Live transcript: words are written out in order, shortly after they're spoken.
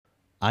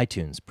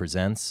iTunes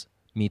presents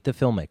Meet the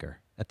Filmmaker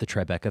at the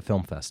Tribeca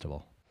Film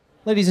Festival.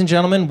 Ladies and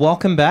gentlemen,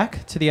 welcome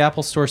back to the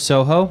Apple Store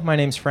Soho. My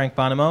name's Frank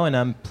Bonomo, and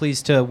I'm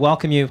pleased to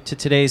welcome you to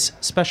today's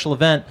special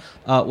event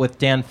with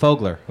Dan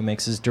Fogler, who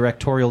makes his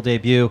directorial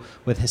debut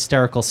with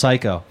Hysterical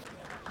Psycho.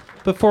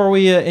 Before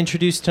we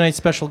introduce tonight's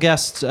special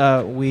guests,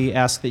 we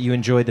ask that you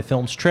enjoy the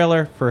film's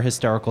trailer for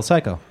Hysterical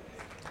Psycho.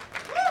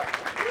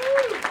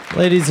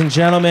 Ladies and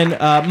gentlemen,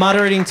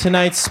 moderating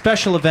tonight's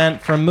special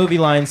event from Movie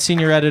Line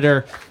senior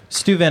editor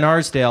Stu Van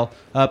Arsdale,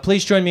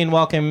 please join me in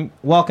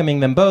welcoming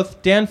them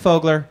both, Dan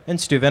Fogler and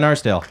Stu Van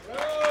Arsdale.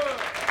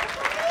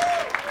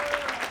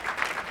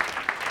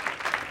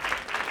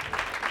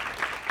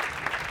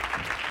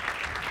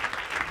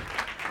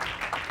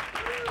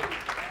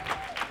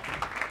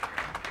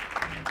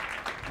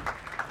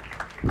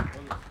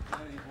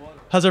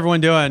 How's everyone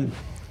doing?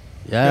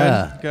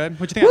 Yeah. Good.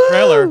 What'd you think of the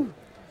trailer?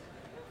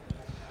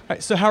 All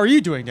right, so how are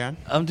you doing, Dan?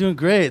 I'm doing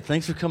great.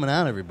 Thanks for coming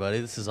out,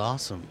 everybody. This is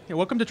awesome. Yeah,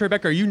 welcome to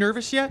Tribeca. Are you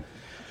nervous yet?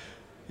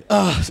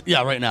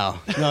 Yeah, right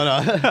now.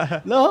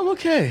 No. No, I'm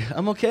okay.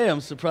 I'm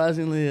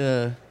surprisingly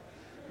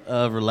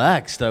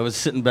relaxed. I was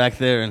sitting back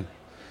there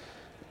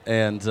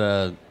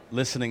and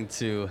listening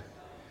to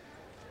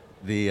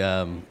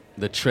the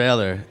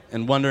trailer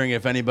and wondering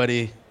if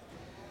anybody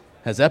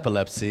has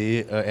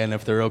epilepsy and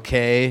if they're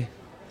okay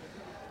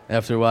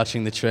after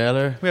watching the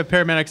trailer. We have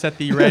paramedics at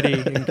the ready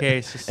in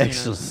case. Just,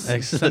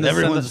 Excellent.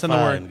 Everyone's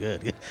fine.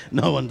 Good.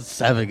 No one's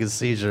having a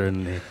seizure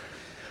in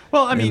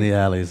the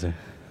alleys.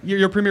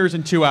 Your premiere is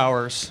in 2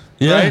 hours,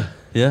 Yeah. right?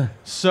 Yeah.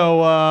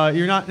 So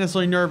you're not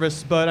necessarily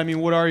nervous, but I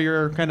mean, what are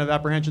your kind of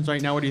apprehensions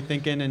right now? What are you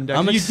thinking? And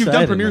I'm you've done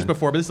excited, premieres man.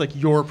 before, but this is like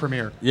your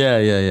premiere.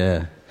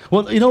 Yeah.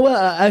 Well, you know what?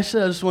 I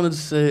just wanted to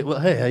say,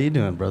 well, hey, how you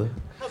doing, brother?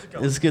 How's it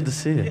going? It's good to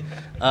see you.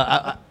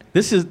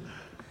 This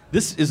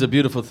is a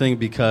beautiful thing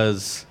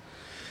because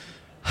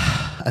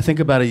I think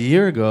about a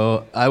year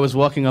ago, I was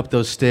walking up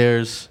those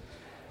stairs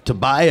to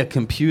buy a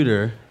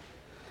computer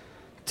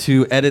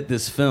to edit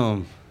this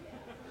film.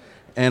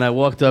 And I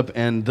walked up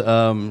and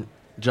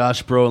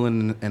Josh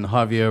Brolin and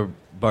Javier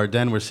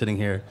Bardem were sitting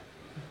here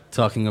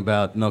talking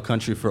about No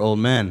Country for Old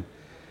Men.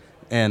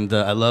 And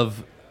I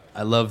love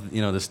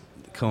this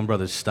Coen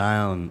Brothers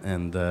style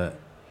and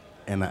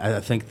I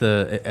think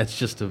it's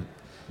just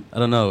I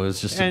don't know, it's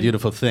just a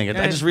beautiful thing.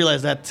 I just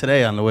realized that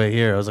today on the way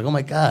here. I was like, oh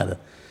my God.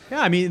 Yeah,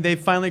 I mean, they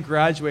finally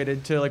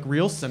graduated to like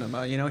real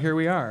cinema. You know, here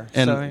we are.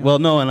 And so, well,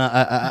 no, and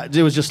I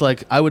it was just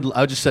like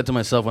I just said to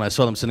myself when I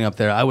saw them sitting up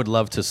there, I would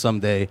love to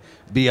someday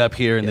be up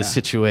here in this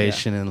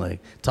situation and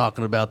like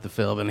talking about the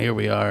film. And here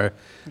we are,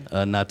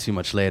 not too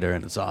much later,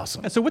 and it's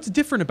awesome. So what's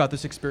different about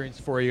this experience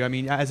for you? I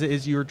mean, as it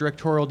is your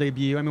directorial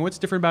debut, I mean, what's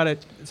different about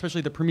it, especially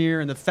the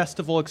premiere and the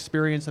festival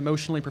experience,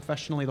 emotionally,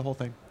 professionally, the whole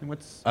thing?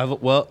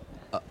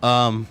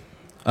 And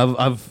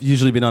I've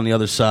usually been on the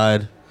other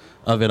side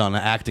of it, on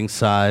the acting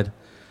side,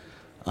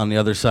 on the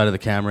other side of the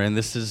camera, and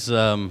this is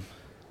I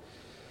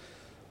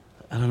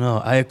don't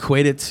know. I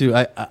equate it to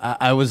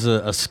I was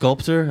a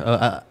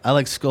sculptor. I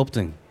like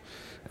sculpting,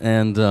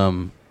 and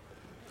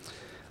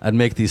I'd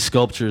make these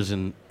sculptures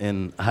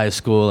in high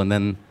school,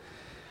 and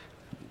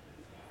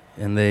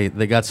they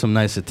got some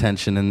nice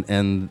attention,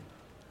 and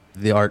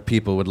the art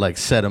people would like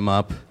set them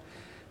up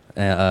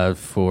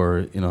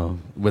for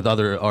with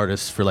other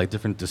artists for like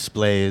different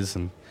displays,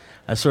 and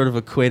I sort of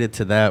equate it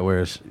to that,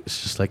 where it's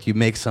just like you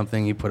make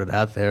something, you put it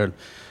out there,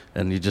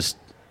 and you just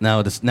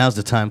now's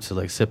the time to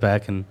like sit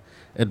back and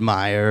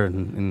admire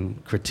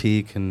and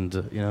critique and.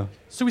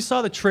 So we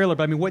saw the trailer,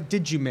 but I mean, what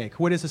did you make?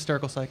 What is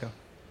Hysterical Psycho?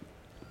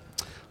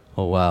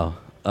 Oh wow,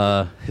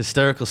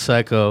 Hysterical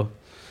Psycho.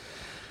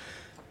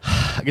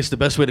 I guess the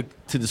best way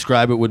to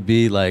describe it would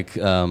be like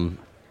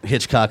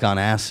Hitchcock on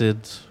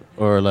acid,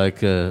 or like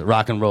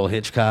rock and roll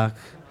Hitchcock.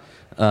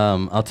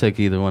 I'll take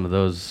either one of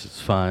those.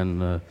 It's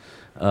fine.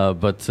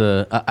 But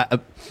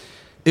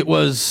it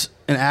was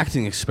an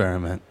acting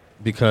experiment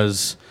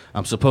because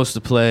I'm supposed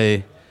to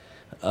play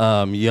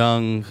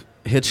young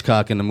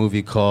Hitchcock in a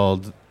movie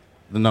called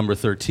The Number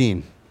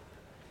 13.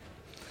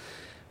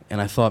 And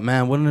I thought,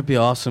 man, wouldn't it be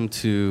awesome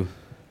to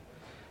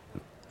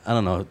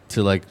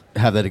like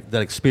have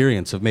that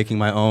experience of making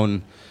my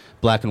own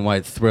black and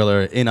white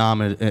thriller in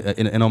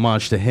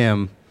homage to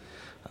him.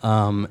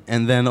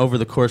 And then over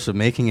the course of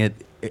making it,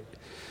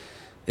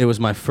 it was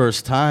my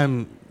first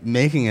time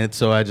making it,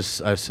 so I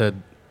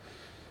said,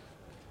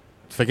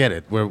 forget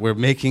it. We're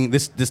making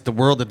this the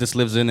world that this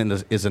lives in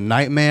is a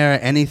nightmare.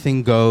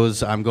 Anything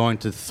goes. I'm going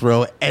to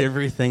throw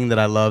everything that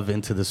I love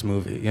into this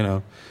movie,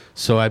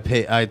 So I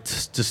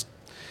just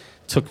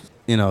took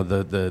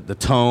the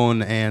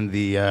tone and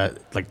the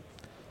like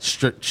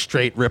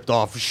straight ripped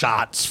off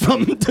shots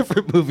from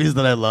different movies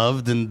that I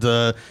loved, and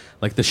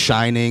like The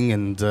Shining,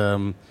 and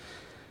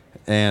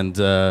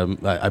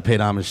I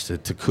paid homage to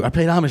I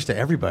paid homage to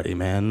everybody,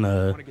 man.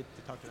 I want to get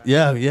to talk to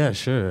that. Yeah,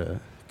 sure.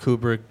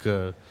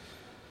 Kubrick,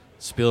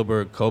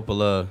 Spielberg,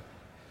 Coppola.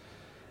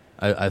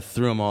 I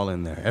threw them all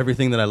in there.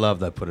 Everything that I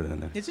loved, I put it in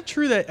there. Is it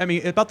true that, I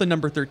mean, about the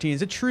number 13,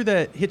 is it true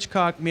that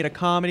Hitchcock made a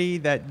comedy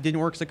that didn't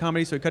work as a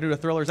comedy, so he cut it to a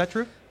thriller? Is that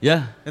true?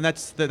 Yeah. And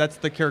that's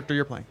the character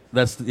you're playing?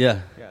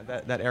 Yeah. Yeah,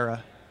 that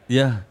era.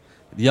 Yeah.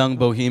 Young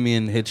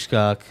bohemian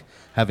Hitchcock,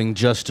 having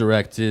just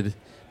directed.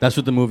 That's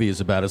what the movie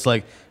is about. It's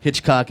like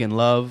Hitchcock in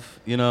Love,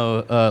 you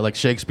know, like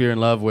Shakespeare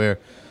in Love, where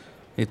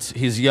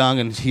he's young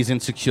and he's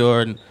insecure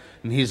and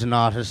he's an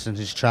artist and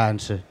he's trying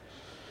to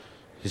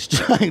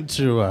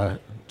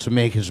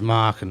make his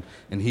mark and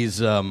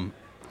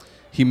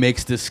he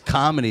makes this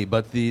comedy,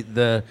 but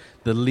the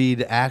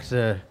lead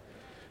actor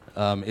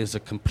is a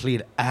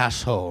complete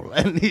asshole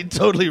and he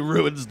totally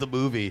ruins the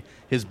movie,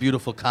 his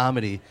beautiful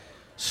comedy.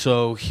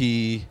 So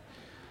he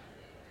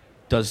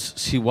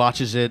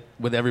watches it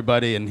with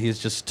everybody and he's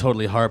just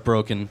totally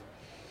heartbroken.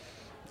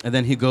 And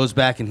then he goes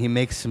back and he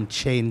makes some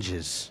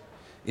changes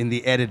in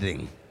the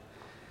editing.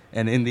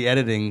 And in the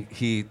editing,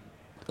 a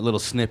little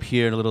snip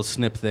here and a little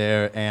snip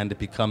there, and it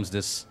becomes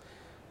this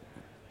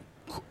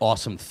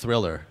awesome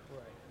thriller.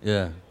 Right.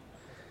 Yeah.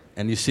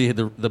 And you see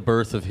the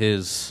birth of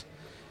his,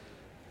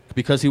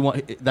 because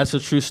that's a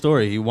true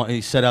story.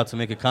 He set out to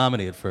make a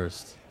comedy at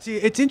first. See,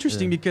 it's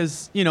interesting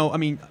because, you know, I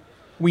mean,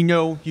 we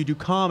know you do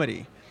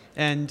comedy.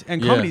 And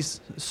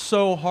comedy's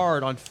so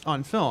hard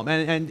on film,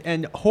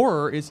 and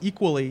horror is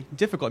equally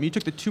difficult. I mean, you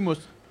took the two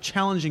most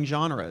challenging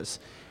genres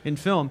in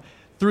film,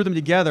 threw them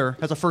together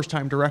as a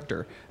first-time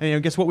director. And I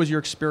guess what was your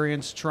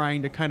experience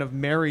trying to kind of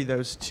marry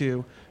those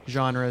two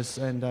genres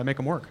and make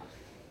them work?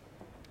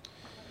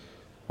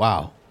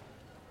 Wow,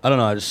 I don't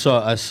know.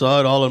 I saw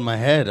it all in my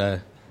head.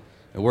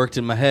 It worked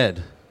in my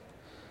head.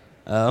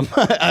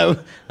 I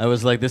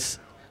was like this.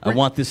 I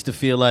want this to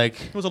feel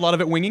like. Was a lot of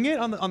it winging it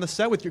on the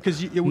set with you?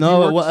 Because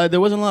no, there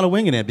wasn't a lot of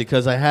winging it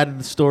because I had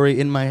the story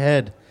in my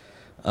head,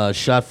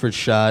 shot for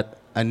shot.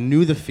 I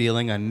knew the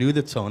feeling. I knew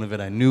the tone of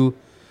it. I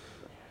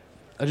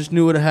just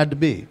knew what it had to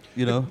be.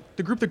 You know.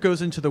 The group that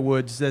goes into the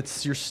woods.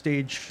 That's your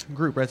stage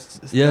group, right?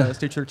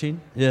 Stage 13.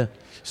 Yeah.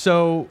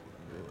 So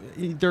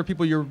there are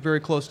people you're very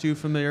close to,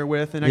 familiar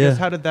with, and I guess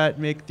how did that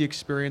make the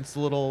experience a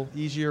little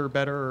easier or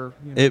better? Or,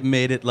 you know, it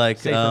made it like.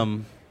 Safer?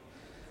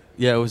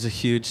 Yeah, it was a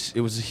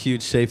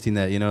huge safety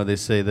net. You know, they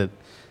say that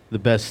the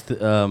best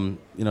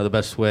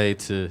way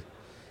to,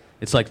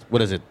 it's like,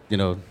 what is it? You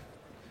know,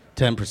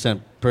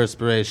 10%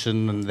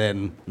 perspiration and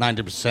then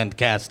 90%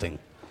 casting,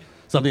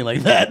 something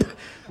like that.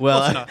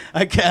 Well,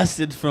 I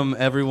casted from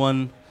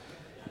everyone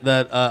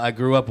that I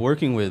grew up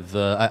working with.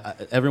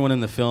 Everyone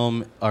in the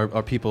film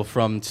are people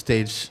from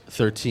Stage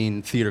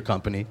 13 Theater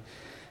Company,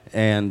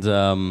 and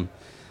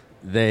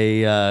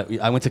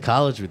I went to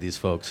college with these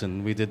folks,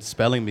 and we did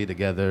spelling bee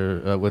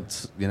together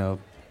with,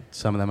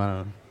 some of them, I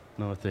don't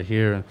know if they're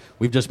here. And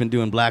we've just been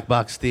doing black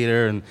box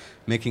theater and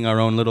making our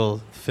own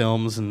little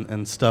films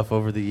and stuff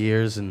over the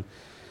years, and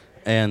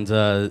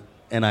I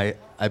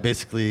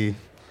basically,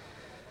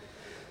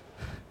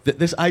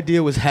 this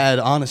idea was had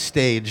on a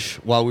stage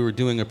while we were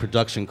doing a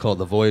production called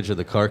The Voyage of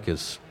the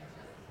Carcass,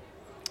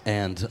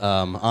 and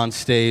on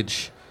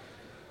stage,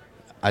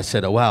 I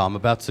said, "Oh wow, I'm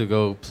about to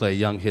go play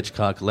young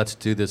Hitchcock. Let's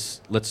do this.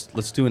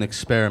 Let's do an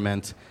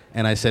experiment."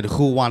 And I said,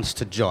 "Who wants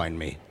to join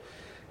me?"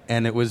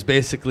 And it was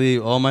basically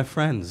all my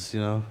friends. You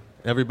know,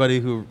 everybody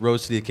who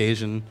rose to the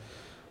occasion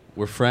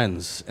were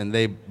friends, and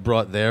they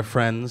brought their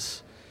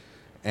friends,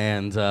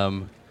 and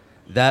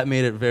that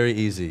made it very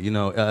easy. You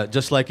know,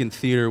 just like in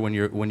theater,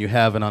 when you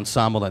have an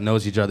ensemble that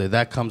knows each other,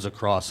 that comes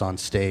across on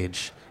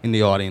stage in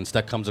the audience.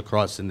 That comes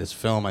across in this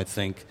film, I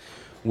think,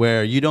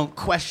 where you don't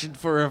question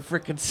for a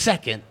frickin'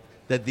 second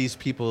that these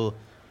people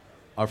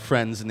are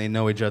friends and they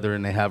know each other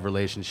and they have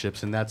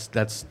relationships, and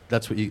that's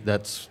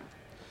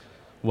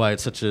why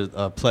it's such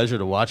a pleasure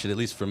to watch it. At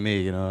least for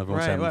me, you know,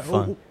 everyone's having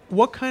fun.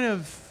 What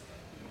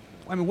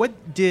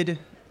did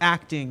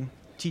acting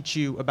teach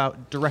you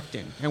about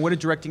directing, and what did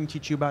directing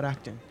teach you about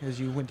acting as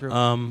you went through?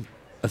 I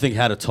think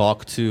how to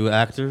talk to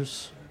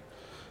actors,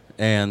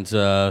 and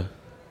it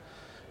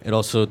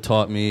also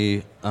taught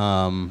me.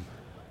 I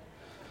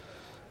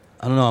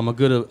don't know. I'm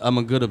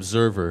a good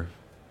observer.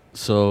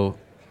 So,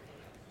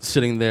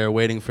 sitting there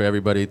waiting for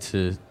everybody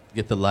to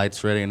get the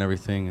lights ready and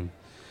everything,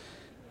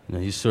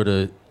 and you sort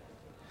of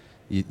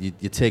you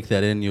take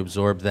that in, you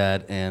absorb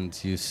that,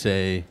 and you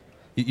say,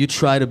 you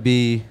try to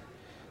be,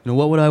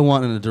 what would I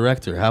want in a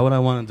director? How would I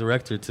want a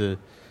director to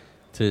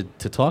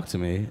talk to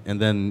me?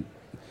 And then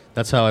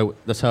that's how I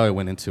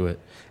went into it.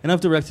 And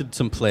I've directed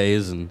some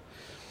plays, and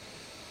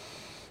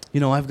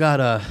I got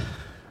a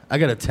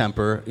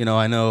temper.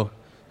 I know.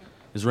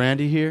 Is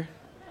Randy here?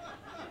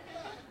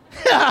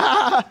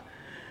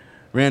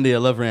 Randy, I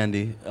love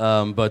Randy,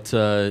 but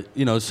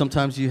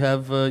sometimes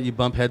you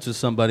bump heads with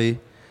somebody,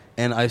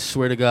 and I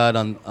swear to God,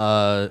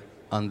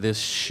 on this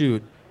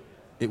shoot,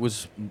 it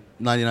was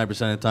 99% of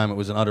the time it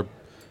was an utter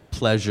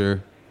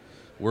pleasure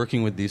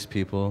working with these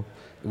people.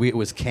 It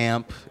was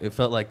camp. It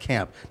felt like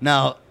camp.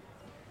 Now,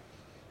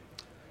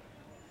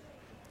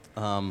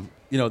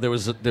 there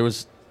was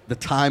the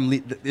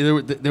time.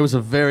 There was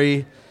a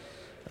very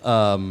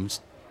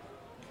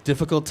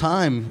difficult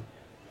time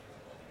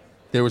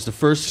there was the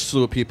first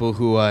slew of people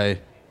who I,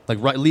 like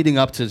right leading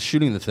up to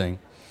shooting the thing,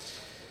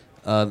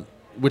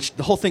 which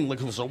the whole thing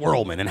like was a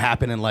whirlwind and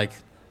happened in like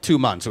 2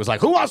 months. It was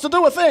like, who wants to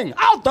do a thing?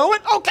 I'll do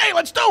it. Okay,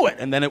 let's do it.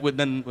 And then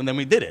then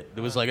we did it.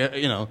 It was like,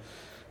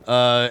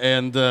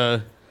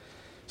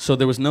 so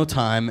there was no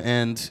time,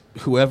 and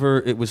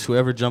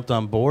whoever jumped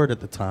on board at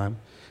the time,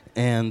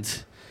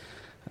 and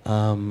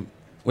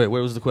wait,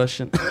 where was the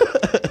question?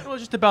 Well,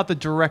 just about the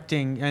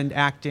directing and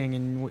acting,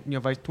 and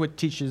what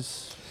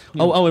teaches.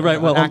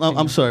 Right. Well, acting.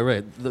 I'm sorry.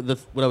 Right.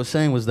 What I was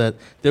saying was that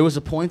there was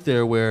a point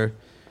there where,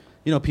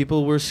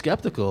 people were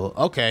skeptical.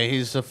 Okay,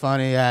 he's a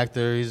funny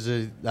actor.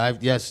 I've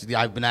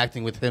been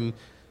acting with him.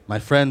 My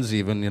friends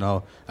even,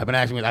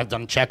 I've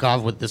done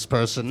Chekhov with this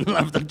person.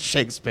 I've done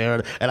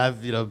Shakespeare, and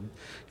I've,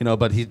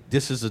 but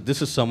this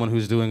is someone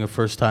who's doing a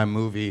first-time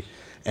movie,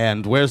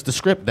 and where's the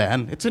script,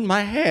 Dan? It's in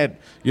my head,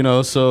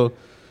 so,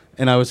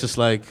 and I was just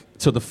like,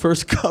 so there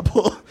was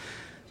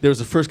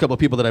the first couple of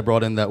people that I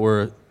brought in that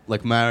were,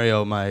 like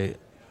Mario, my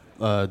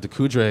de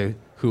Coudray,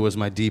 who was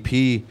my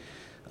DP,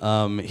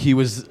 he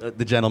was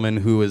the gentleman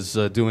who was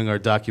doing our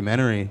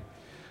documentary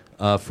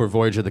for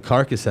Voyage of the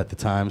Carcass at the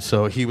time.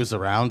 So he was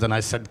around, and I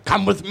said,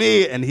 come with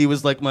me. And he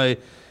was like my,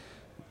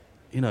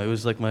 he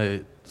was like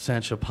my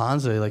Sancho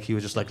Panza. Like, he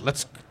was just like,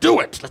 let's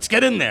do it. Let's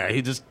get in there.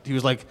 He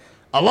was like,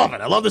 I love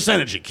it. I love this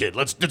energy, kid.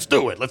 Let's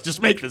do it. Let's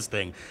just make this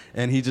thing.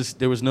 And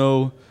there was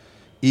no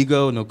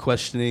ego, no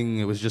questioning.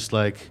 It was just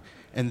like,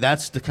 and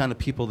that's the kind of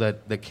people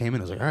that came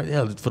in. I was like, all right,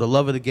 yeah, for the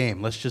love of the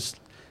game, this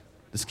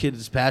kid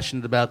is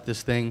passionate about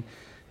this thing,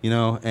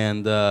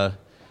 and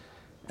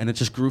it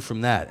just grew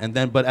from that. And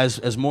then, but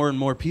as more and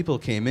more people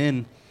came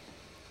in,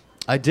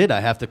 I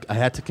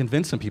had to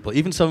convince some people,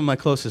 even some of my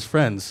closest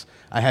friends.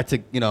 I had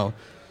to,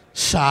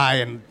 sigh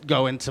and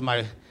go into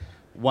my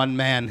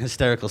one-man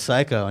hysterical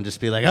psycho and just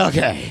be like,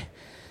 okay,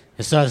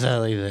 it starts out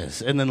like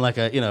this, and then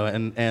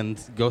and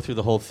go through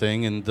the whole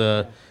thing, and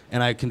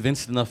I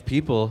convinced enough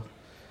people,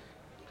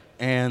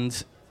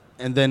 and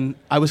then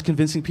I was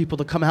convincing people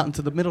to come out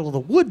into the middle of the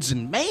woods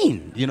in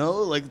Maine.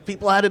 Like,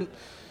 people hadn't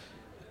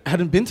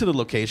been to the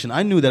location.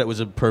 I knew that it was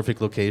a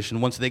perfect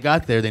location. Once they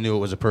got there, they knew it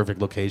was a perfect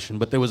location,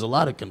 but there was a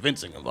lot of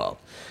convincing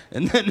involved.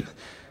 And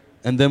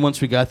then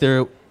once we got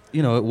there,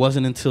 it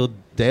wasn't until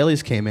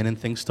dailies came in and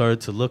things started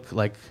to look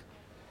like,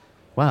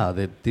 wow,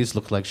 these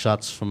look like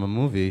shots from a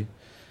movie,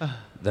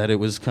 that it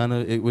was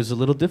a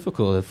little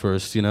difficult at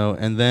first,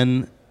 And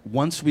then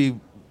once we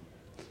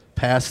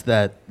passed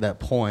that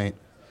point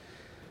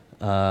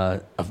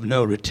of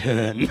no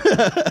return,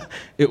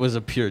 it was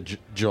a pure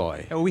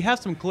joy. We have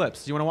some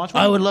clips. Do you want to watch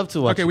one? I would love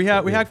to watch. Okay, we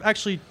have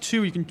actually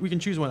two. We can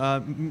choose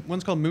one.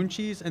 One's called Moon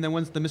Cheese, and then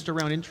one's the Mr.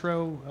 Round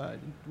intro.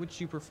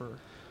 Which you prefer?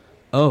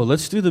 Oh,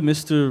 let's do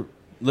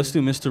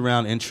Mr.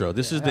 Round intro.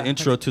 This is the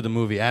intro to the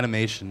movie,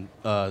 animation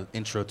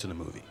intro to the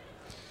movie,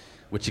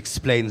 which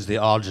explains the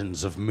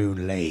origins of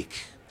Moon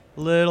Lake.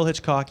 Little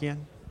Hitchcockian,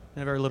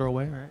 in a very literal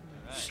way, right?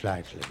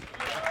 Slightly.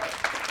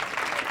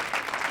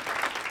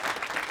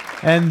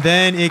 And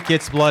then it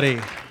gets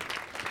bloody.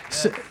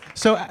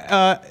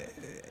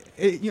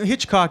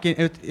 Hitchcock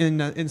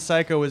in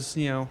Psycho is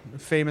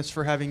famous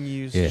for having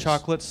used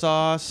chocolate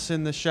sauce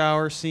in the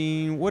shower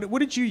scene. What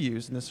did you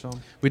use in this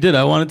film? We did.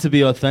 I wanted to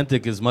be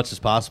authentic as much as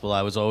possible.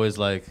 I was always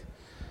like,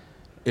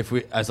 if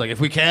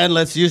we can,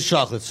 let's use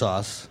chocolate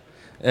sauce,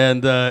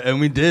 and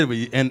we did.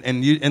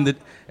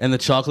 And the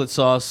chocolate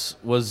sauce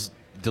was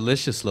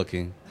delicious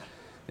looking.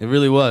 It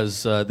really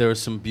was. There was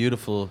some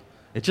beautiful.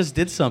 It just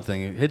did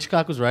something.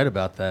 Hitchcock was right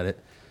about that. It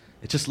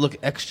just looked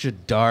extra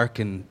dark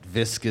and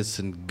viscous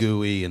and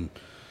gooey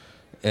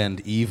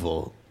and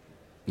evil,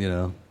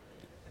 It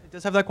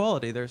does have that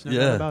quality. There's no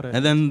doubt about it.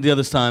 And then the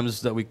other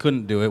times that we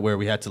couldn't do it, where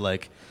we had to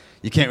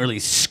you can't really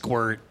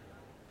squirt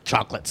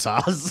chocolate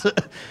sauce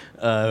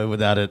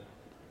without it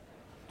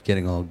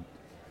getting all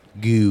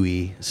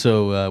gooey.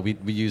 So we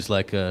used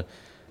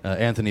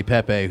Anthony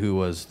Pepe, who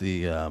was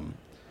the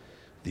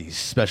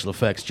special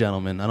effects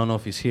gentleman. I don't know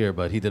if he's here,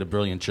 but he did a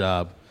brilliant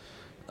job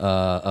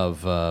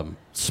of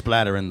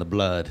splattering the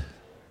blood.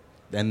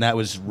 And that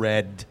was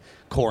red,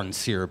 corn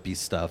syrupy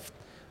stuff.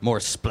 More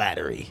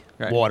splattery,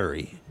 right.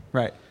 Watery.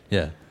 Right.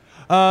 Yeah.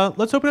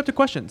 Let's open up to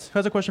questions. Who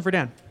has a question for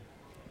Dan?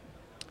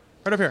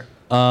 Right up here.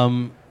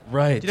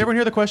 Right. Did everyone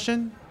hear the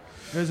question?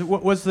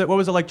 What was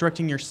it like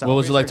directing yourself? What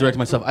was it like directing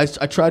myself?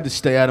 I tried to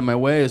stay out of my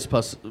way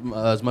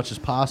as much as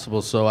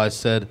possible, so I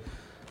said,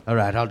 all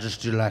right, I'll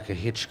just do like a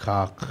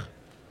Hitchcock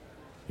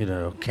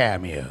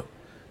cameo.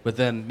 But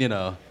then,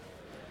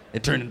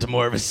 it turned into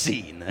more of a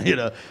scene,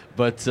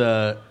 But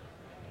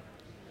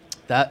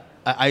that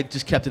I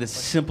just kept it as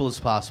simple as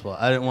possible.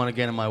 I didn't want to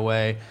get in my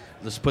way.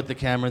 Just put the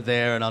camera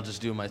there, and I'll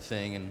just do my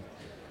thing, and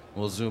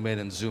we'll zoom in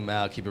and zoom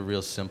out. Keep it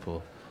real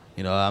simple.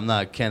 I'm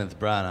not Kenneth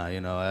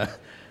Branagh.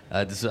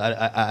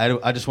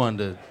 I just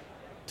wanted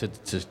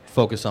to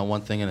focus on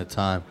one thing at a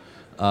time.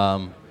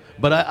 But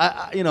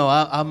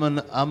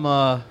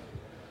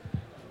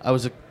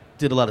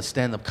did a lot of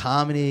stand-up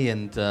comedy,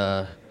 and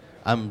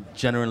I'm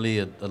generally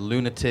a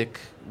lunatic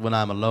when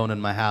I'm alone in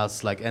my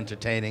house,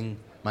 entertaining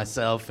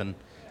myself and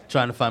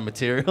trying to find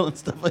material and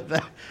stuff like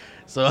that.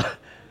 So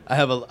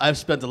I've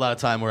spent a lot of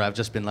time where I've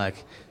just been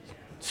like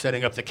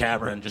setting up the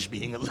camera and just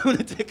being a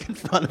lunatic in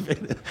front of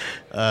it.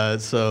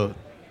 So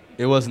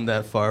it wasn't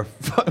that far.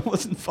 It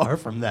wasn't far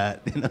from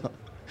that, you know.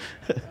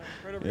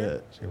 Yeah.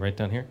 So right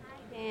down here.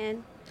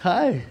 Dan.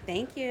 Hi.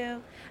 Thank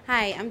you.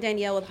 Hi, I'm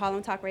Danielle with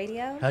Harlem Talk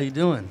Radio. How you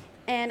doing?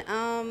 And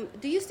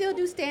do you still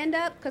do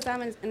stand-up? Because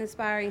I'm an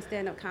inspiring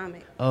stand-up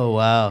comic. Oh,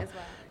 wow. As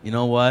well. You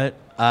know what?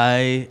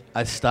 I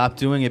stopped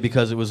doing it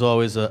because it was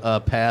always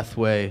a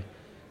pathway.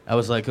 I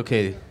was like,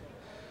 okay, I'm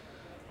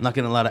not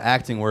getting a lot of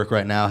acting work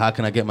right now. How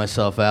can I get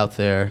myself out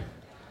there?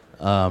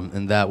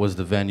 And that was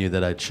the venue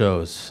that I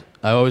chose.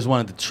 I always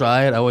wanted to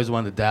try it. I always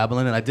wanted to dabble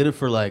in it. I did it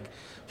for like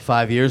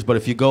 5 years. But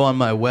if you go on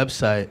my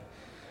website,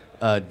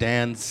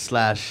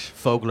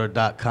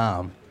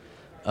 dan/fogler.com,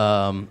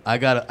 I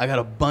got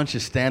a bunch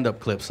of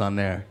stand-up clips on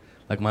there,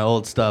 like my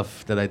old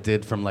stuff that I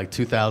did from like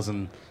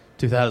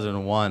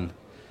 2001.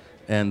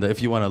 And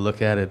if you want to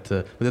look at it,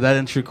 did that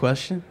answer your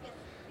question?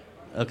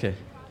 Okay.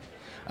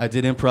 I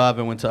did improv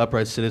and went to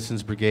Upright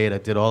Citizens Brigade. I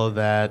did all of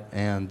that,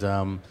 and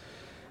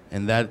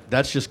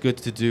that's just good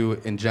to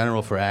do in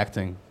general for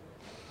acting.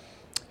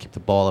 Keep the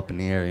ball up in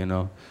the air, you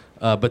know.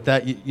 But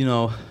that, you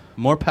know,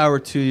 more power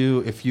to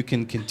you if you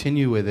can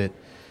continue with it.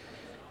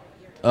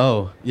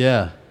 Oh,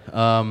 yeah.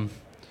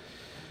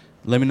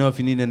 Let me know if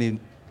you need any.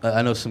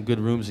 I know some good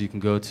rooms you can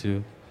go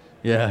to.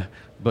 Yeah,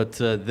 but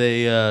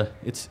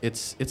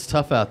it's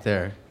tough out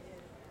there.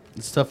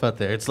 It's tough out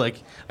there. It's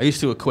like I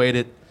used to equate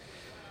it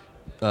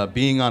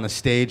being on a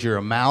stage. You're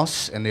a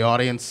mouse, and the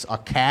audience are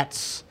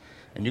cats,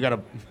 and you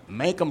gotta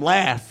make them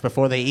laugh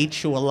before they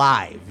eat you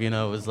alive. You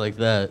know, it was like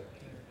that.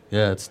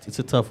 Yeah, it's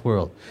a tough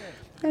world.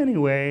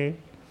 Anyway.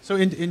 So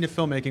into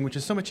filmmaking, which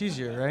is so much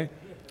easier, right?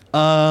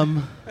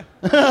 You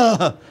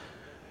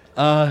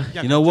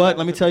know what?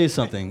 Let me tell you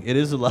something. It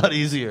is a lot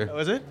easier. Oh,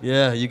 is it?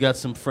 Yeah, you got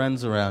some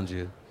friends around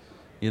you.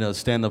 You know,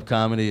 stand-up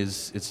comedy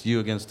it's you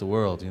against the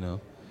world. You know.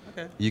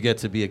 Okay. You get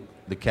to be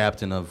the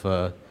captain of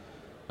a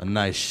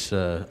nice,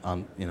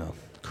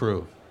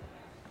 crew. Yeah,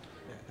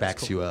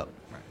 Backs cool. you up.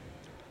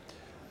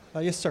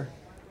 Right. Yes, sir.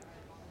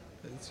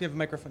 So you have a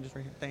microphone just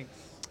right here. Thanks.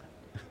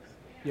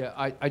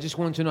 Yeah, I just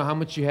wanted to know how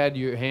much you had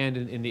your hand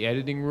in the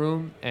editing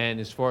room, and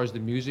as far as the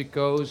music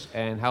goes,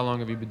 and how long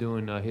have you been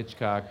doing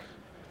Hitchcock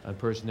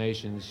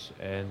impersonations,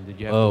 and did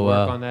you have to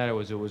work on that, or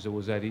was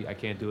that I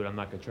can't do it, I'm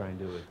not gonna try and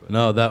do it? But.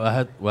 No, that I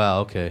had.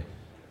 Wow. Okay.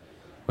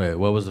 Wait,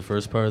 what was the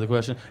first part of the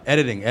question?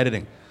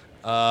 Editing.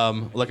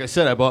 Like I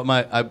said, I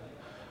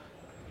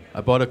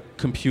bought a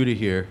computer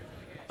here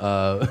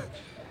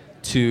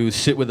to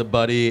sit with a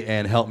buddy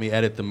and help me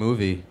edit the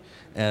movie,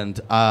 and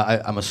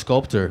I'm a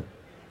sculptor.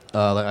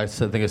 Like I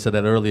think I said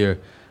that earlier.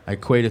 I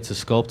equate it to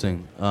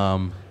sculpting.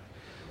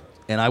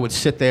 And I would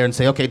sit there and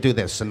say, okay, do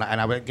this. And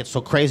I would get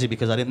so crazy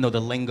because I didn't know the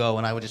lingo,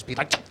 and I would just be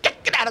like,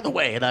 get out of the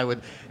way.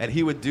 And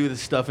he would do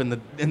this stuff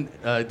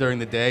during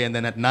the day, and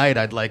then at night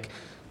I'd like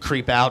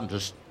creep out and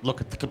just look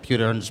at the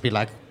computer and just be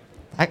like,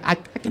 I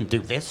can do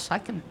this. I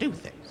can do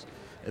this.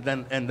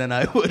 And then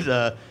I would,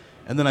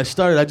 and then I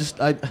started.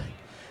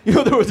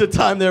 There was a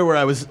time there where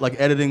I was like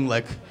editing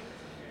like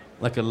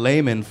a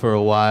layman for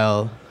a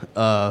while,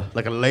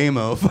 like a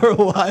lame-o for a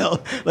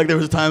while. Like there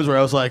was times where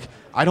I was like,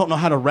 I don't know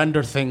how to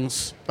render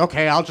things.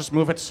 Okay, I'll just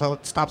move it so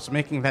it stops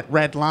making that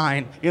red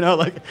line. You know,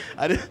 like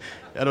I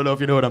don't know if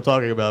you know what I'm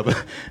talking about,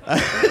 but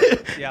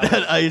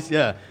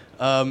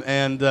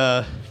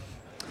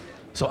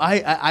so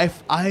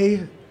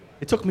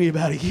it took me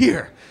about a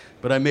year,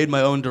 but I made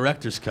my own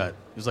director's cut.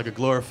 It was like a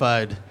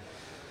glorified,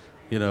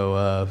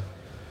 jigsaw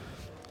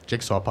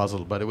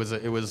puzzle, but it was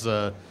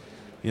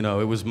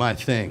my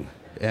thing,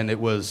 and I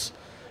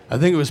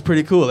think it was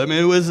pretty cool. I mean,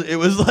 it was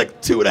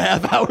like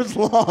 2.5 hours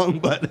long,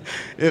 but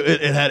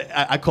it had.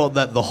 I called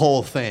that the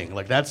whole thing.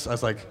 Like I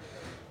was like,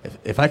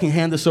 if I can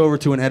hand this over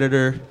to an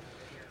editor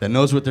that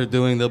knows what they're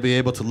doing, they'll be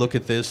able to look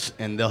at this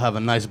and they'll have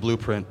a nice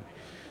blueprint,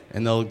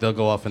 and they'll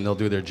go off and they'll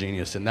do their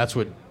genius. And that's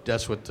what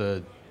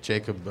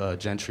Jacob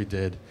Gentry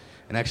did,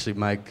 and actually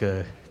Mike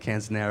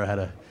Canzanera had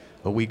a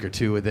week or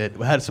two with it.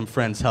 I had some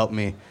friends help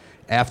me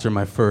after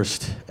my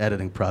first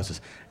editing process.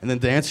 And then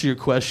to answer your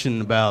question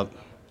about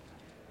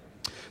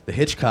the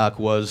Hitchcock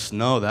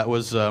that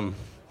was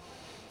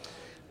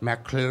my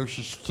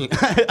closest thing.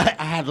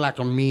 I had like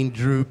a mean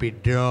droopy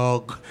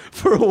dog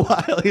for a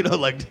while,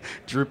 like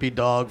Droopy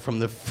Dog from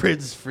the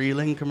Fritz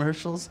Freeling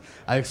commercials.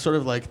 I sort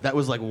of that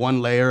was like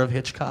one layer of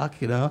Hitchcock,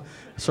 I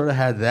sort of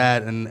had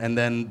that, and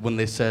then when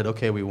they said,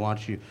 okay, we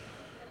want you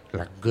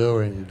like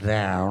going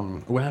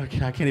down. Well, I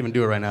can't even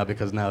do it right now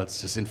because now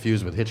it's just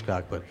infused with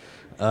Hitchcock, but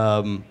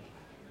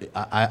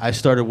I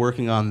started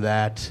working on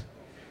that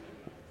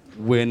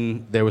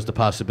when there was the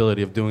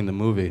possibility of doing the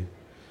movie.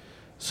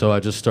 So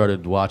I just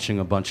started watching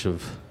a bunch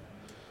of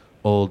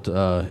old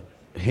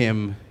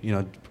him,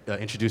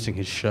 introducing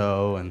his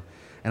show, and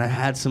I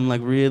had some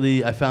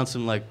I found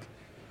some the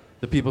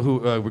people who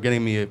were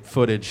getting me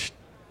footage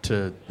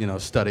to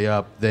study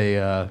up. They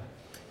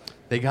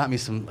got me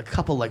a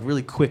couple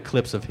really quick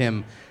clips of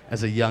him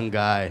as a young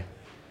guy,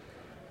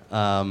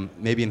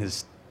 maybe in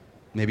his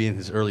maybe in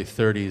his early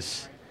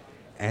 30s,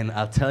 and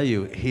I'll tell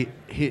you, he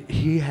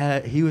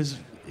was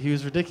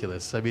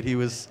ridiculous. I mean, he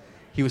was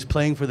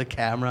playing for the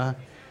camera.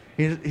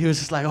 He was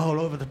just like all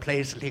over the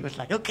place, and he was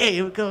like, okay,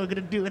 here we go, we're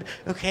gonna do it.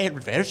 Okay, we're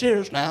very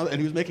serious now, and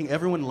he was making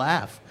everyone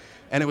laugh.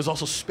 And it was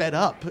also sped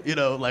up,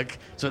 like,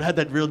 so it had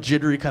that real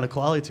jittery kind of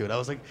quality to it. I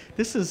was like,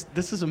 this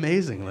is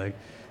amazing. Like,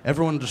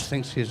 everyone just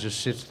thinks he just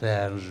sits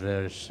there and is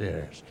very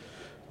serious.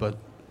 But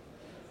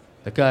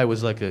that guy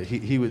was like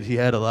he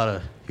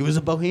was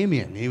a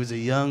bohemian. He was a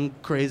young,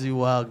 crazy,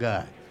 wild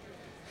guy.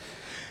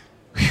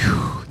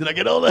 Whew. Did I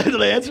get all that?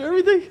 Did I answer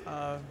everything?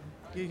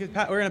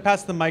 We're going to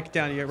pass the mic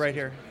down to you right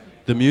here.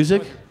 The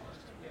music?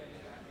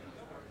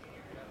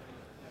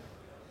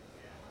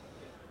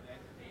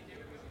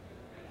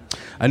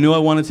 I knew I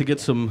wanted to get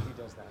some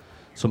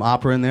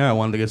opera in there. I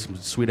wanted to get some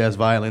sweet-ass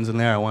violins in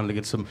there. I wanted to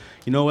get some...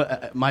 You know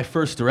what? My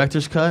first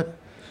director's cut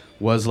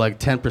was like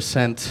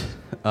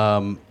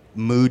 10%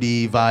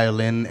 moody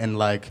violin and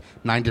like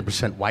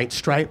 90% white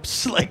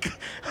stripes. Like,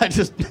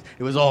 it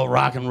was all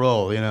rock and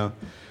roll,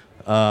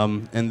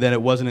 And then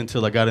it wasn't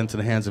until I got into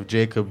the hands of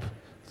Jacob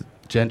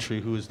Gentry,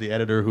 who is the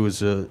editor, who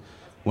is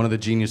one of the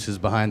geniuses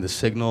behind the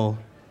Signal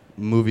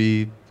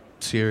movie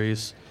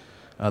series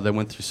that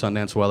went through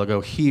Sundance a while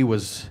ago.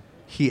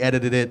 He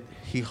edited it.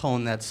 He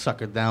honed that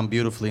sucker down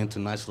beautifully into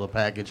a nice little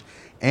package,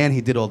 and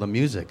he did all the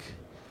music.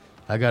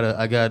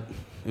 It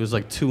was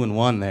like 2 in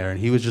 1 there, and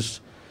he was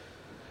just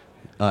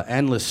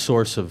endless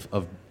source of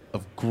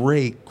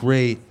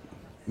great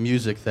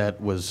music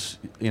that was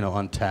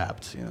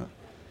untapped.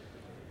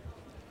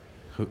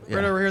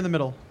 Right over here in the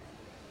middle.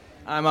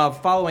 I'm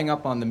following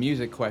up on the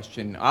music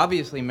question.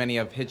 Obviously, many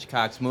of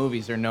Hitchcock's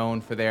movies are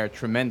known for their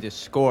tremendous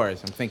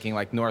scores. I'm thinking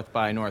like North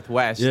by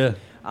Northwest. Yeah.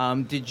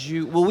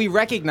 Will we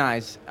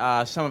recognize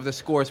some of the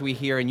scores we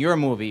hear in your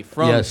movie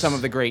from some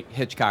of the great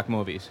Hitchcock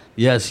movies?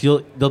 Yes,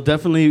 they'll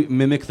definitely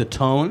mimic the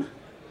tone.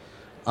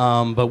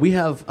 But we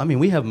have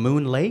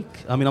Moon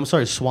Lake.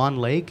 Swan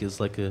Lake is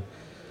like a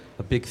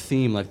big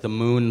theme. Like the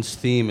Moon's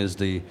theme is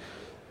the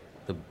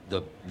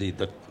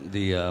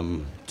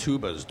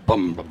tubas.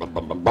 Bum, bum, bum,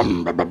 bum,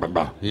 bum, bum, bum,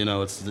 bum.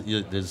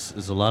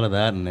 There's a lot of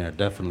that in there.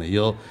 Definitely,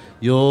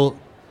 you'll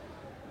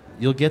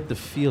get the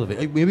feel of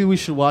it. Maybe we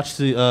should watch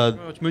the.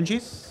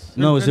 Mooncheese?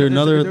 No, is there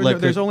another like?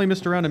 There's only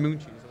Mr. Round and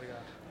Mooncheese.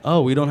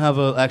 Oh, we don't have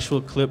an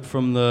actual clip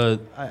from the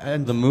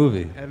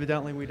movie.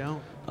 Evidently, we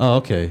don't. Oh,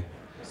 okay.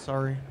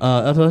 Sorry.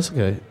 That's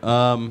okay.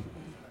 I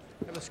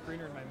have a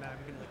screener in my Mac.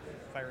 We can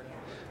fire it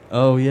out.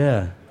 Oh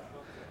yeah.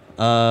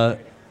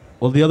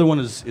 Well, the other one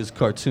is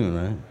cartoon,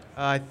 right?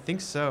 I think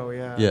so.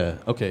 Yeah. Yeah.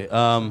 Okay.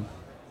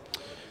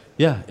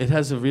 Yeah, it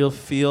has a real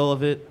feel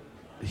of it.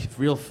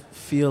 A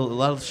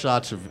lot of the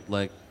shots are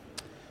like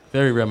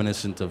very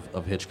reminiscent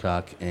of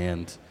Hitchcock,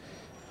 and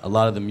a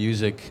lot of the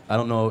music. I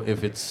don't know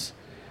if it's.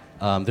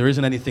 There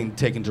isn't anything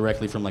taken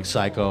directly from like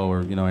Psycho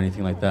or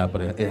anything like that,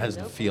 but it has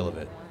the feel of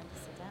it.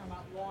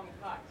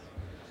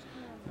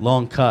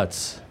 Long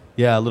cuts.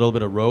 Yeah, a little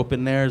bit of rope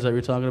in there. Is that what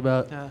you're talking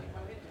about? Yeah.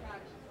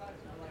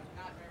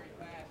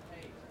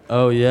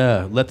 Oh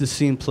yeah, let the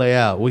scene play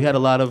out. We had a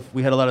lot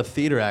of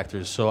theater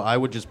actors, so I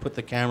would just put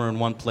the camera in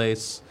one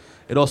place.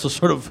 It also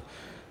sort of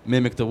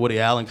mimicked the Woody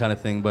Allen kind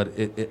of thing, but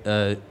it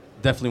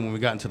definitely when we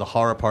got into the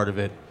horror part of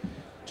it,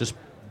 just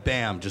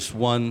bam, just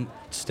one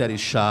steady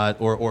shot,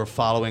 or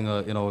following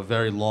a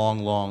very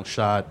long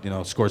shot,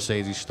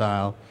 Scorsese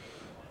style,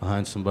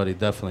 behind somebody.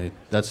 Definitely,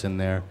 that's in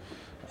there.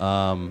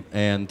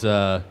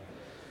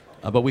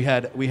 But we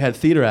had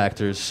theater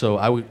actors, so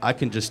I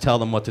can just tell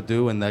them what to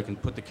do, and I can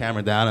put the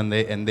camera down,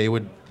 and they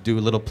would do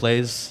little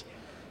plays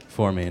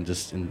for me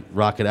and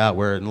rock it out.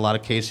 Where in a lot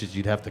of cases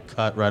you'd have to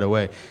cut right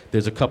away.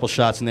 There's a couple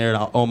shots in there,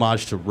 an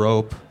homage to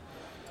Rope,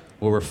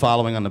 where we're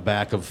following on the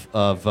back of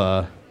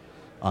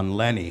on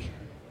Lenny,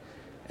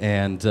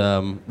 and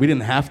we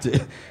didn't have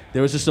to.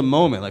 There was just a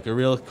moment, like a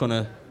real kind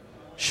of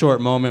short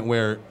moment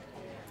where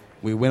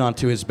we went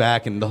onto his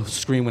back, and the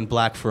screen went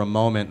black for a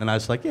moment, and I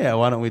was like, yeah,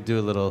 why don't we do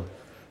a little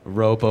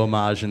Rope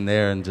homage in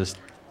there and just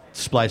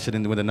splice it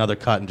in with another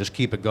cut and just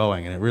keep it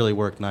going, and it really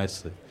worked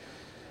nicely.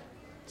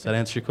 Does that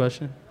answer your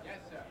question? Yes,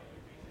 sir.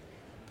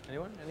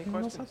 Anyone? Any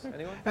questions?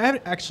 Anyone? I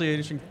have actually an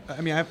interesting.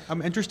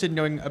 I'm interested in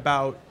knowing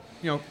about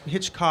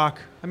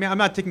Hitchcock. I'm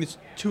not taking this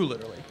too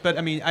literally, but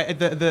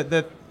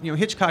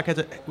Hitchcock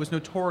was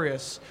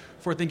notorious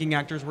for thinking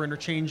actors were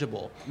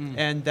interchangeable,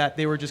 and that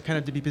they were just kind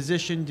of to be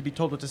positioned, to be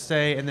told what to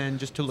say, and then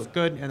just to look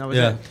good, and that was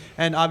it.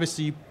 And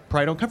obviously, you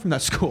probably don't come from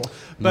that school.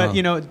 But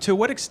to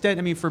what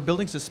extent? For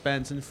building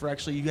suspense and for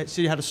actually, you had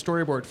a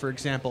storyboard, for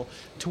example.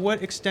 To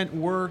what extent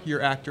were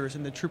your actors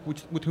and the troupe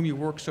with whom you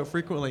work so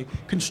frequently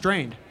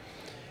constrained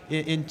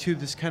into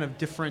this kind of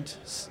different,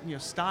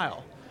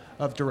 style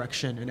of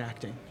direction and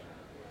acting?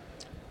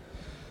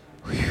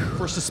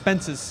 For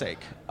suspense's sake.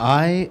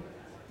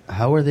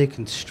 How are they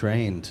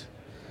constrained?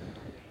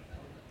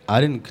 I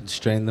didn't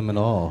constrain them at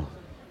all.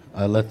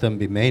 I let them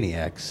be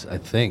maniacs, I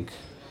think.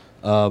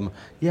 I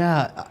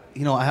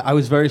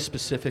was very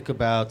specific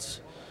about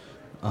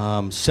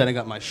setting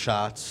up my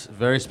shots,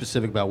 very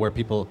specific about where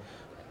people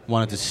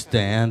wanted to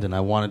stand, and I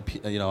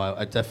wanted,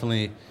 I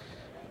definitely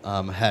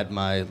had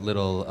my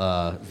little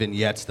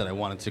vignettes that I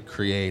wanted to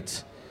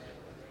create,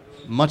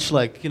 much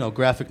like,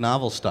 graphic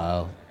novel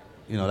style.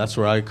 That's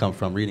where I come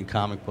from, reading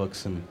comic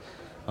books, and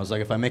I was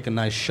like, if I make a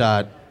nice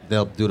shot,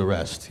 they'll do the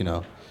rest,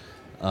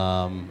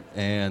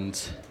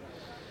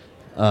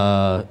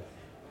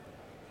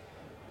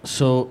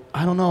 So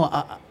I don't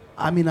know.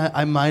 I mean,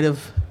 I might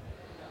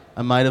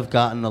have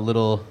gotten a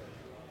little.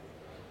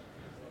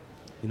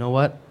 You know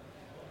what?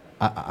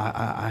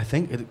 I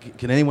think.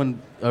 Can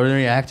anyone? Are there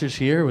any actors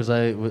here?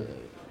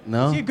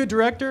 No. Is he a good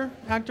director?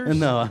 Actors?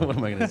 No. What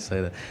am I going to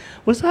say? That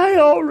was I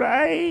all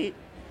right?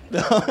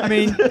 No. I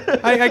mean,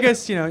 I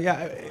guess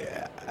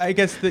yeah. I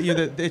guess that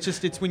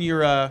it's when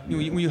you're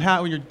when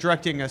you're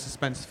directing a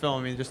suspense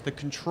film. I mean, just the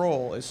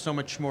control is so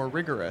much more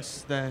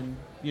rigorous than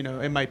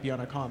it might be on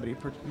a comedy.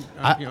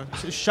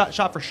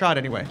 Shot for shot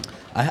anyway.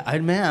 I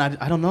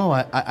don't know.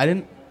 I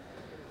didn't.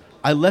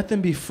 I let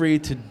them be free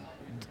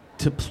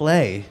to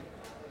play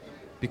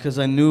because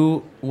I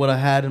knew what I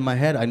had in my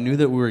head. I knew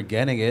that we were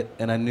getting it,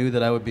 and I knew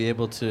that I would be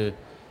able to.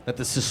 That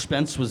the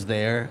suspense was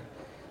there.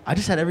 I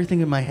just had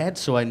everything in my head,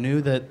 so I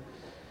knew that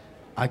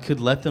I could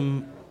let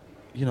them,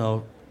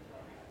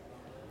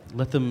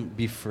 let them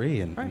be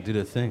free and do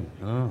their thing.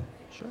 Oh.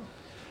 Sure.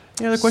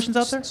 Any other questions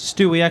out there?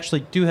 Stu, we actually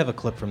do have a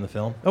clip from the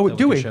film. Oh,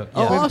 do we? Show.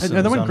 Oh, awesome.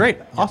 Another one? Great.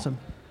 Yeah. Awesome.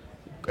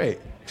 Great.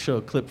 Show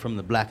a clip from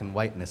the black and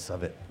whiteness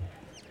of it.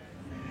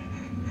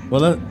 Well,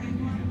 that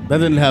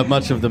didn't have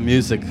much of the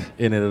music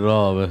in it at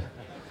all,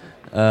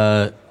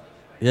 but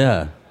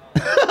yeah.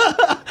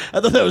 I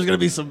thought there was going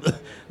to be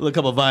a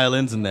couple of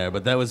violins in there,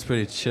 but that was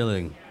pretty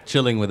chilling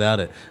without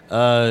it.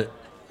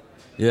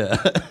 Yeah.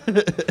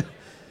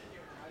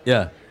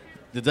 Yeah.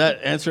 Did that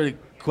answer any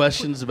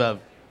questions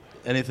about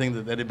anything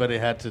that anybody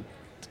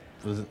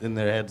was in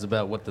their heads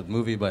about what the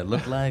movie might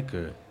look like?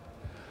 Or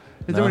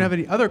Does anyone have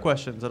any other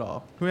questions at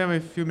all? We have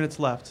a few minutes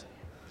left.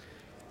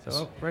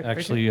 So, right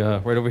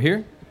over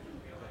here.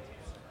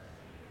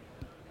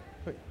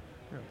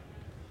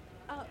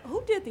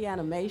 Who did the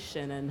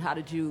animation, and how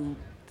did you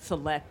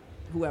select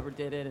whoever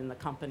did it and the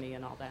company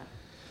and all that?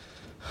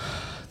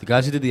 The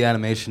guys who did the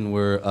animation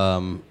were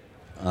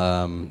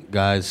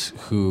guys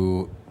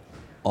who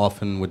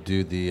often would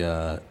do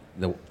the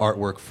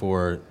artwork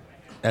for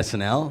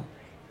SNL,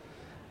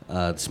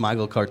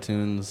 Smigel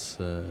cartoons,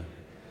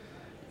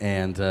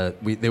 and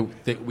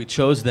we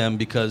chose them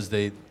because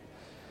they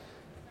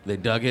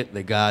dug it,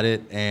 they got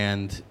it,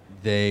 and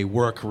they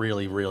work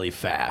really, really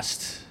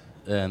fast,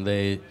 and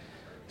they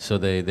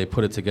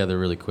put it together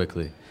really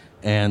quickly,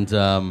 and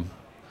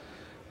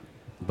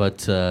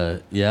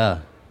yeah,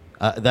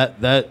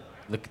 the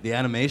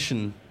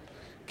animation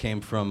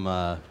came from.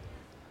 I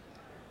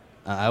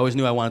always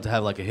knew I wanted to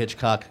have like a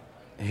Hitchcock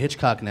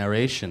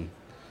narration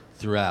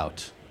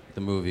throughout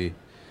the movie,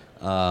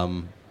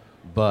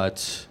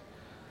 but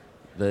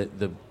but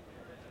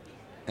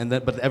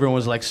everyone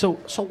was like, so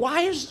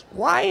why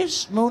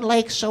is Moon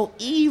Lake so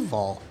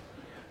evil?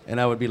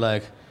 And I would be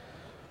like,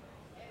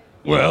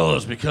 well,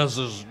 it's because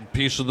this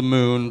piece of the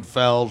moon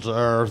fell to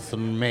Earth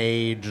and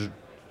made,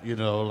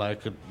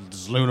 like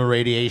this lunar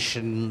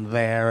radiation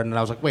there. And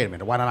I was like, wait a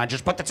minute, why don't I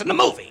just put this in the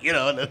movie?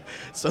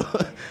 So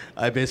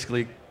I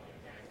basically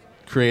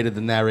created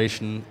the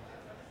narration.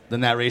 The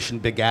narration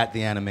begat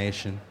the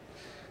animation,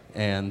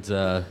 and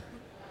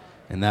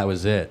that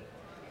was it.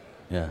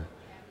 Yeah.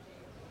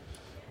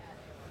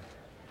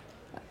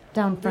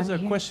 Down front.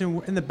 There's a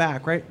question in the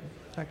back, right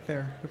back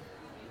there.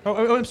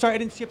 Oh, I'm sorry, I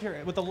didn't see up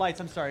here with the lights.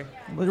 I'm sorry.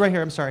 Right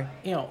here. I'm sorry.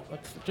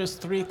 Just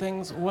three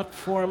things. What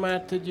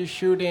format did you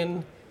shoot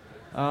in?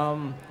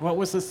 What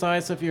was the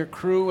size of your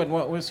crew, and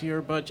what was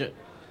your budget?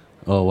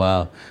 Oh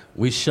wow,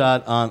 we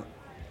shot on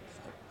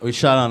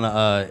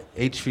a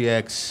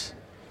HVX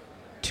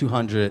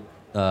 200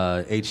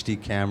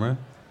 HD camera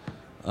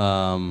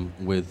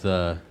with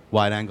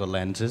wide-angle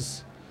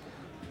lenses.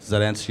 Does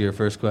that answer your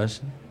first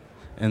question?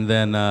 And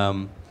then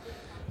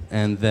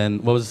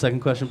what was the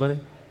second question, buddy?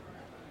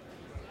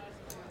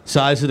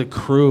 Size of the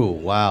crew.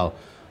 Wow,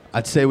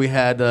 I'd say we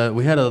had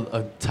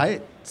a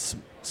tight,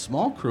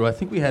 small crew. I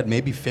think we had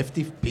maybe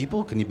 50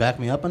 people. Can you back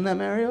me up on that,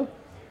 Mario?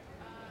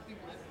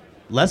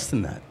 Less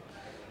than that.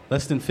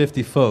 Less than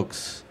 50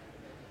 folks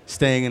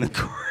staying in a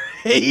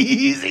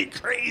crazy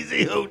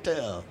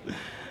hotel.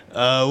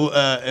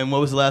 And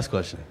what was the last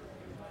question?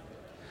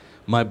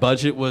 My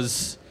budget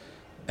was,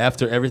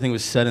 after everything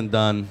was said and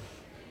done,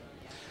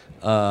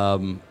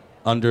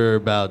 under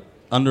about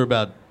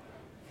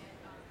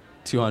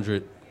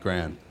 200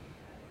 grand.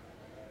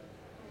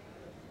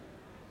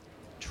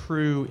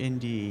 True,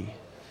 indeed.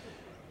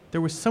 There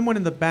was someone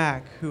in the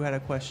back who had a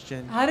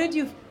question. How did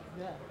you?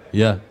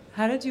 Yeah.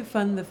 How did you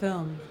fund the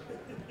film?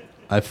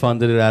 I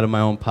funded it out of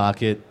my own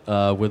pocket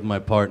with my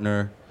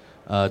partner,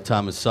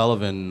 Thomas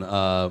Sullivan,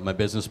 my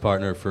business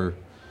partner for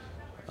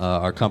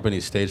our company,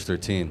 Stage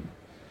 13.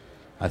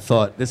 I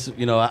thought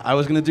I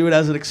was going to do it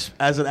as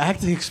an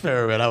acting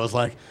experiment. I was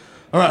like,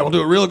 all right, we'll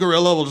do a real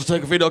gorilla. We'll just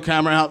take a video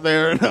camera out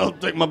there, and I'll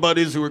take my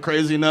buddies who were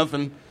crazy enough,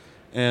 and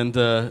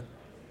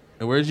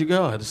where'd you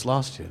go? I just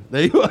lost you.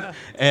 There you are.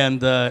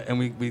 And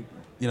we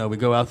we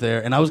go out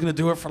there, and I was gonna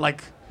do it for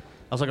like,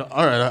 I was like,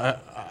 all right,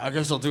 I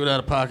guess I'll do it out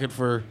of pocket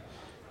for,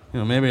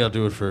 maybe I'll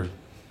do it for,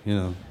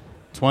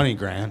 20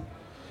 grand,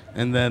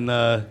 and then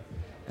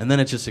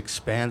it just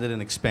expanded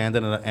and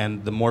expanded,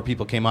 and the more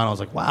people came on, I was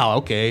like, wow,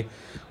 okay,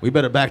 we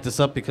better back this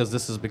up because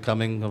this is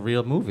becoming a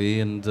real movie,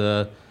 and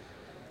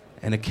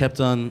it kept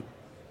on,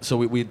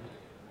 so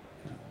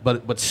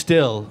but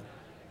still,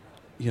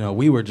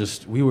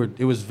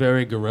 it was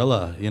very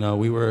guerrilla,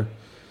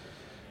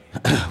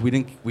 we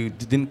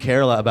didn't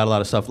care about a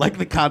lot of stuff, like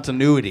the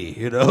continuity,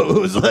 it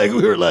was like,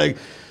 we were like,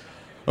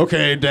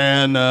 okay,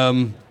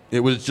 Dan, it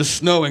was just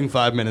snowing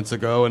 5 minutes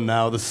ago, and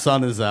now the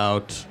sun is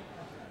out.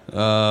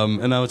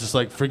 And I was just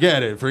like,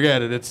 forget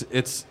it.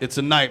 It's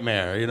a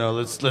nightmare.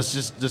 Let's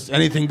just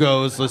anything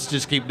goes. Let's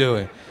just keep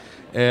doing.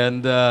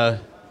 And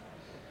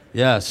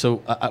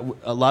so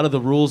a lot of the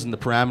rules and the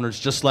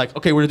parameters, just like,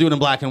 okay, we're gonna do it in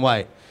black and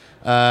white,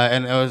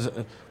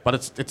 and but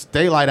it's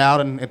daylight out,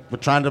 and we're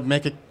trying to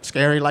make it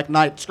scary like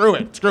night. Screw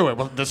it.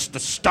 Well, the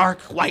stark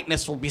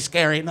whiteness will be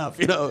scary enough.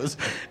 It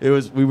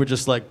was. We were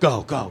just like,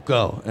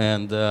 go,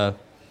 and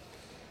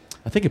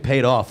I think it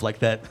paid off. Like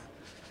that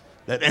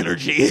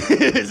energy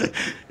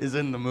is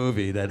in the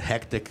movie. That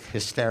hectic,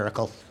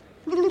 hysterical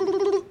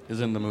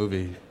is in the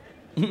movie.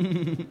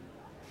 Do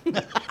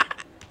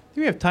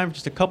we have time for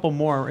just a couple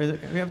more? Do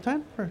we have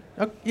time?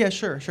 Yeah,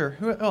 sure.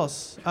 Who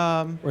else?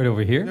 Right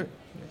over here.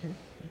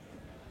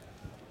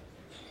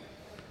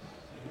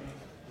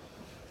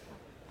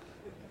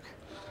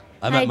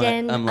 I'm like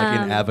in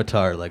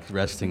Avatar, like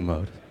resting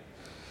mode.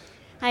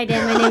 Hi,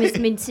 Dan. My name is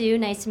Mintu.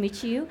 Nice to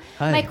meet you.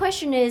 Hi. My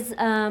question is,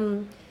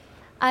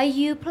 are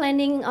you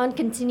planning on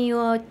continue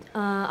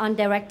on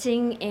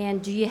directing,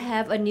 and do you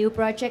have a new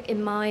project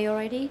in mind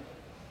already?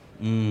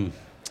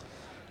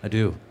 I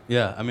do.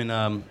 Yeah. I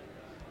mean,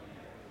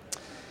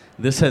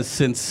 this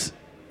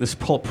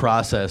whole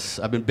process,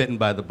 I've been bitten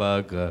by the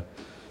bug.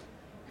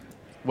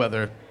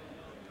 Whether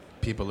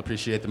people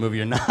appreciate the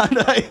movie or not,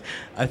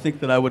 I think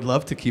that I would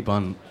love to keep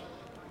on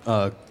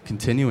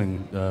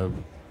continuing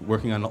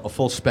working on a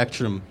full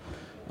spectrum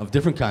of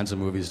different kinds of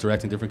movies,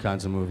 directing different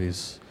kinds of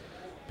movies,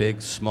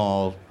 big,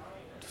 small,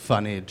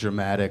 funny,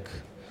 dramatic.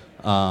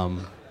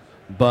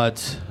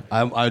 But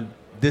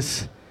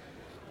this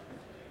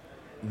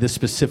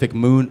specific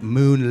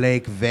Moon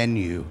Lake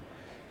venue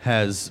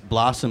has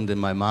blossomed in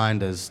my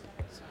mind as,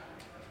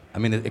 I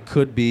mean, it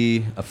could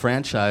be a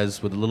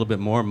franchise with a little bit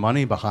more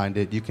money behind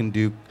it. You can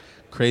do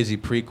crazy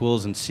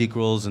prequels and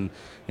sequels and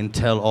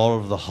tell all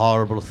of the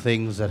horrible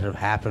things that have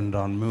happened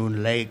on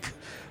Moon Lake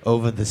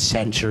over the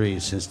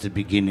centuries since the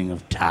beginning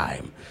of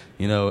time.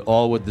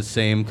 All with the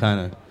same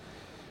kind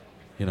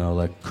of,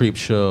 like Creep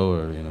Show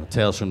or,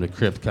 Tales from the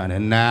Crypt kind of.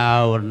 And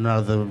now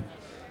another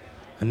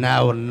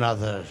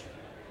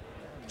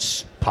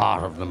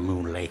part of the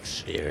Moon Lake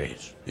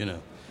series,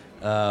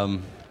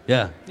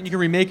 Yeah. And you can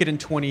remake it in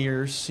 20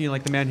 years,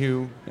 like The Man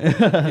Who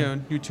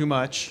Knew Too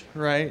Much,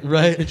 right?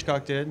 Right.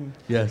 Hitchcock did.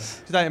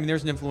 Yes.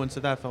 There's an influence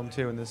of that film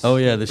too in this. Oh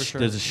yeah, sure.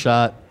 There's a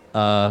shot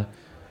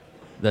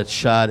that's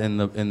shot in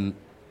the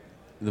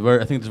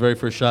I think it's the very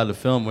first shot of the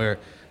film where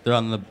they're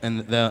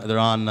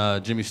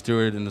on Jimmy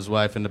Stewart and his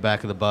wife in the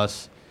back of the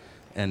bus,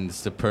 and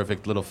it's the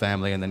perfect little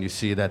family, and then you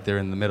see that they're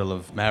in the middle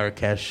of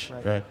Marrakesh,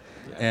 right? Yeah.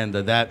 And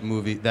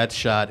that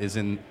shot is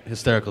in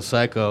Hysterical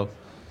Psycho,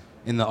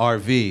 in the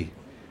RV.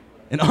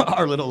 And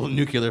our little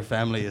nuclear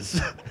family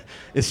is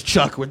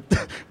Chuck with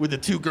the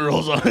two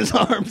girls on his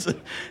arms,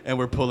 and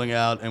we're pulling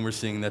out, and we're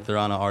seeing that they're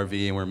on an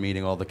RV, and we're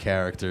meeting all the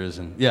characters,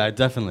 and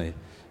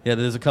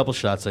there's a couple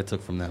shots I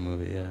took from that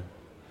movie, yeah.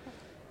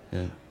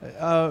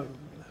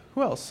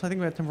 Who else? I think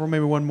we have time for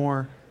maybe one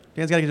more.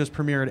 Dan's got to get his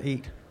premiere at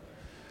 8.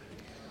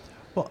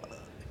 Well,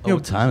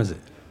 what time is it?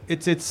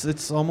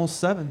 It's almost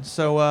 7.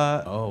 So.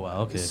 Oh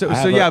wow. Okay.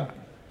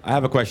 I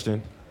have a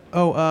question.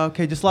 Oh,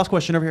 okay. Just last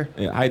question over here.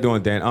 Yeah, how you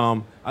doing, Dan?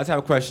 I just have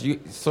a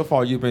question. So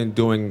far, you've been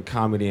doing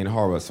comedy and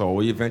horror. So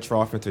will you venture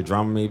off into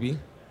drama, maybe?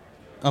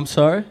 I'm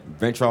sorry?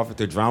 Venture off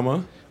into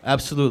drama?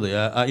 Absolutely.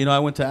 I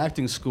went to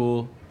acting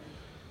school.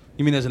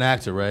 You mean as an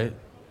actor, right?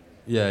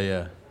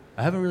 Yeah.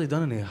 I haven't really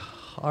done any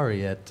horror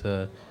yet.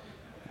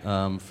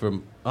 In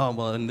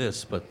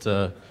this, but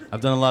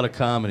I've done a lot of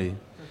comedy.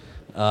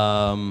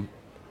 I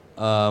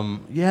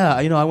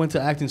went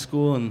to acting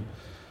school and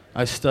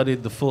I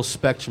studied the full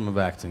spectrum of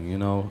acting,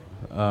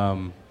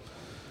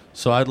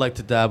 so I'd like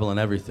to dabble in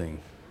everything.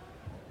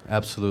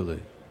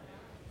 Absolutely.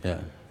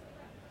 Yeah.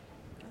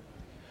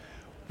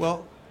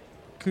 Well,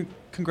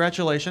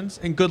 congratulations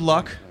and good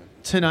luck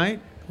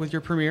tonight with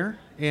your premiere,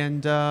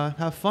 and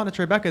have fun at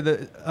Tribeca.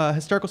 The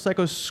Hysterical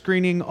Psycho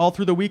screening all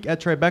through the week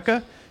at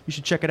Tribeca. You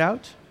should check it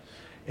out.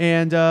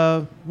 And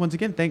once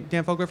again, thank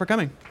Dan Fogler for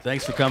coming.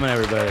 Thanks for coming,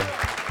 everybody.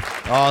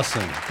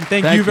 Awesome. And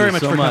thank you very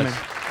much so for coming.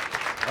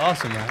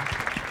 Awesome, man.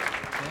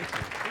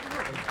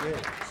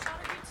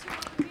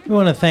 We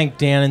want to thank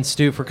Dan and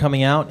Stu for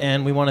coming out,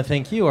 and we want to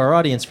thank you, our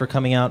audience, for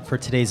coming out for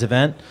today's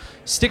event.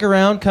 Stick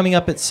around. Coming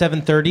up at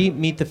 7:30,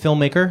 meet the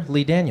filmmaker,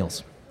 Lee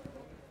Daniels.